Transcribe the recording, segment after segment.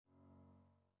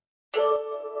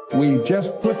We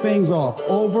just put things off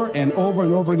over and over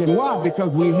and over again. Why? Because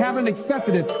we haven't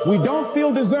accepted it. We don't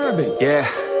feel deserving. Yeah,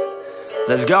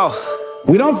 let's go.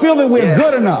 We don't feel that we're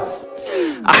good enough.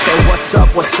 I say what's up,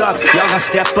 y'all gonna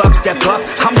step up,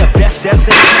 I'm the best as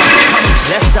they come, I'm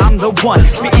blessed, I'm the one,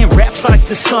 spitting raps like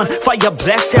the sun, fire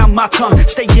blast down my tongue,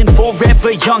 staying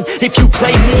forever young, if you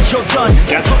play me, you're done,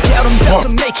 look out, I'm about to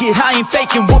make it, I ain't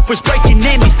faking, wolf was breaking,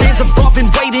 and these fans have all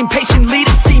been waiting patiently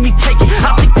to see me take it,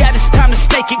 I think that it's time to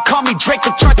snake it, call me Drake,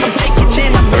 the charts I'm taking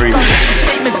in, I'm making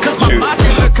statements cause my mind's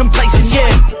never complacent,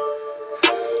 yeah.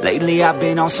 Lately I've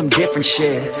been on some different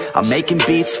shit, I'm making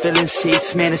beats, filling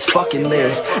seats, man it's fucking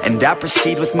lit. And I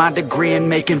proceed with my degree in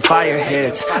making fire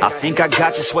hits. I think I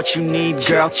got just what you need,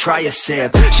 girl, try a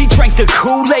sip. She drank the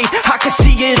Kool-Aid, I can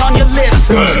see it on your lips.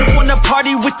 She wanna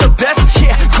party with the best,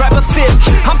 yeah, grab a fifth.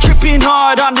 I'm tripping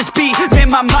hard on this beat,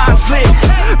 man my mind's lit.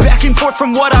 Back and forth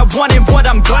from what I want and what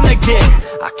I'm gonna get.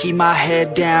 I keep my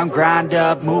head down, grind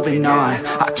up, moving on.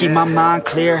 I keep my mind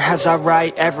clear as I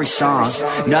write every song.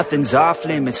 Nothing's off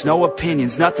limits, no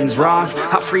opinions, nothing's wrong.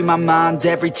 I free my mind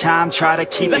every time, try to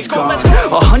keep it going.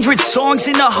 100 songs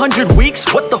in 100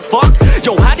 weeks, what the fuck?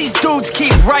 Yo, how these dudes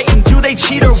keep writing, do they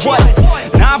cheat or what?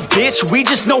 Nah bitch, we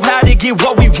just know how to get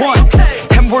what we want.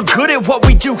 And we're good at what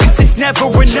we do, cause it's never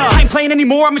enough. I ain't playing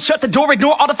anymore, I'ma shut the door,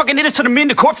 ignore all the fucking hitters, turn them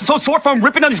into corpses. So sore from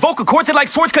ripping on these vocal cords, they like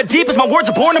swords cut deep as my words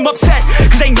are born, I'm upset.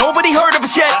 Cause ain't nobody heard of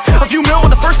us yet. A few mil on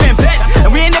the first man bet,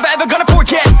 and we ain't never ever gonna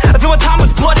forget. I feel my time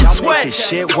was blood and sweat. Y'all make this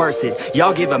shit worth it,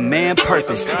 y'all give a man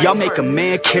purpose. Y'all make a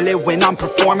man kill it when I'm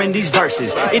performing these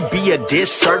verses. It'd be a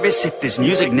disservice if this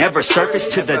music never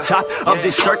surfaced to the top of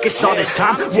this circus. All this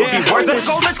time will be worthless.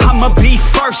 I'ma be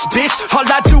first, bitch, all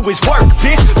I do is work,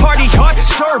 bitch. Party hard,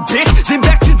 sure, bitch, then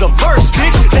back to the verse,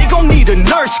 bitch. They gon' need a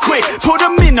nurse quick, put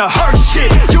them in a hearse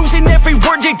shit. Using every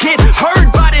word you get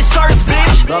heard by this earth,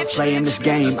 bitch. Love playing this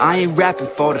game, I ain't rapping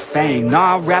for the fame.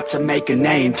 Nah, I rap to make a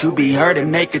name, to be heard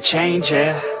and make a change,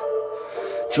 yeah.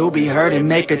 To be heard and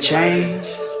make a change.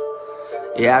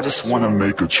 Yeah, I just wanna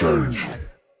make a change.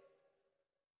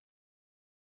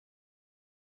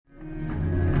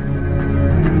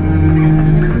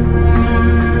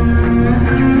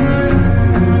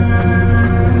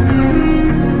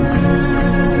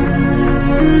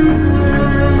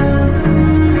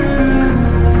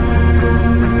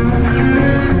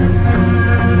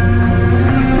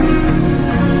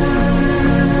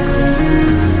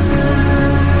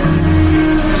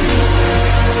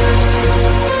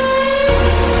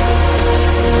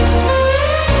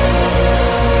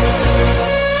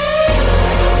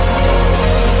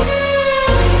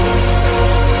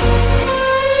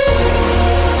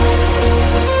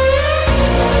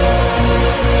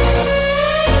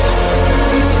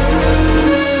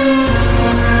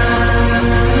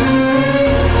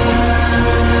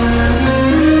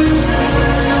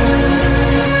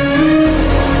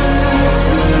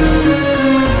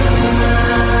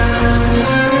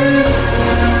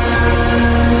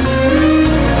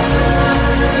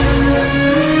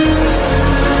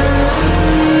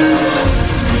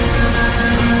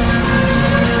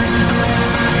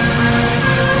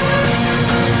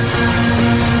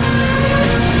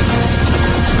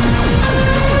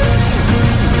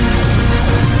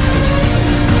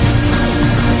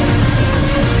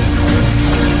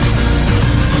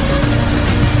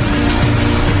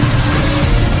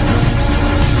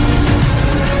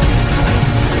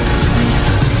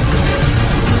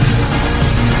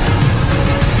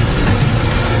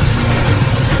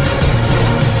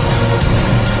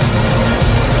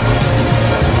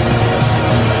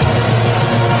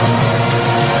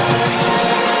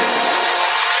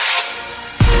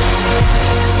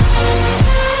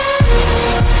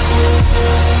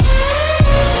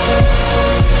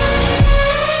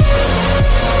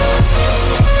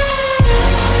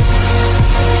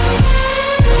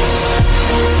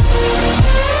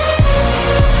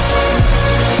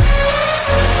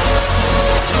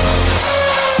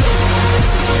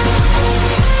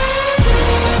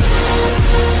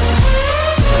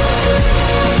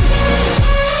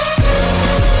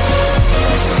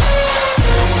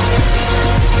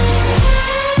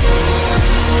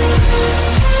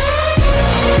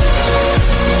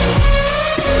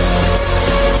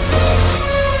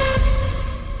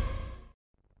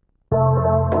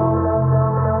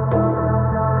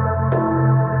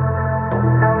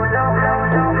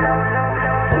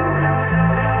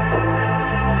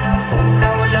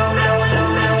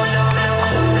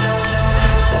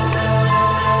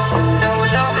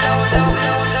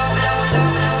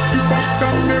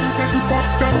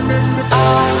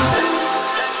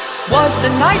 Was the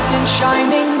knight in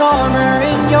shining armor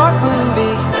in your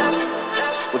movie?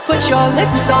 Well, Put your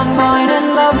lips on mine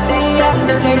and love the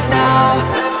aftertaste now.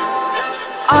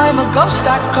 I'm a ghost,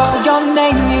 I call your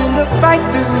name, you look right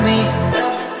through me.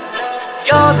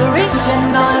 You're the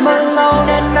reason I'm alone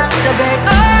and masturbate.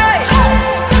 Hey!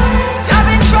 I've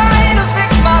been trying to fix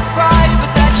my pride,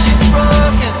 but that shit's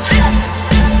broken.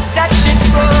 That shit's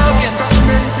broken.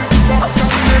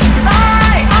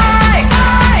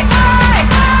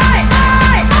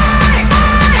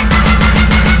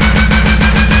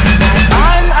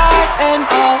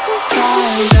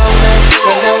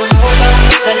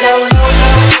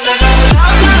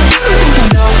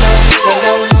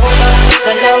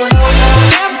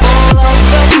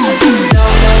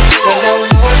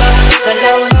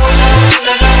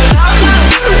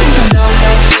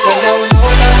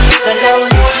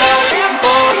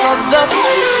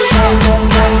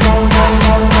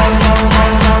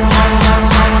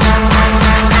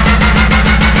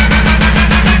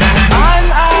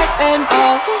 I'm at an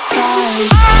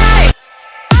all-time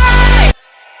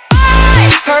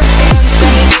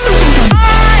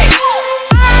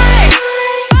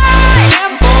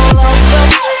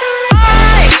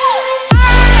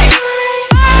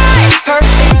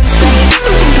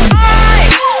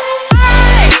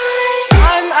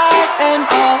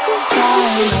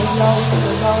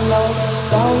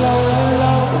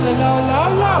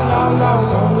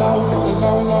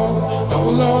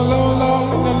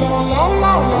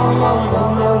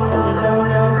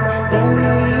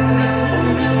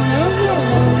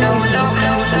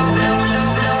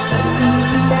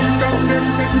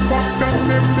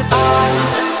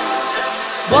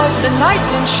was the knight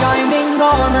in shining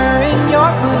armor in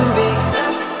your movie.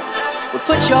 Well,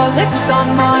 put your lips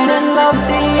on mine and love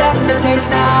the aftertaste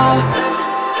now.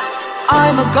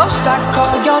 I'm a ghost, I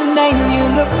call your name, you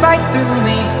look right through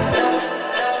me.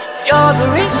 You're the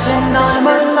reason I'm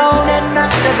alone and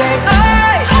masturbate.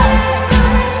 Hey!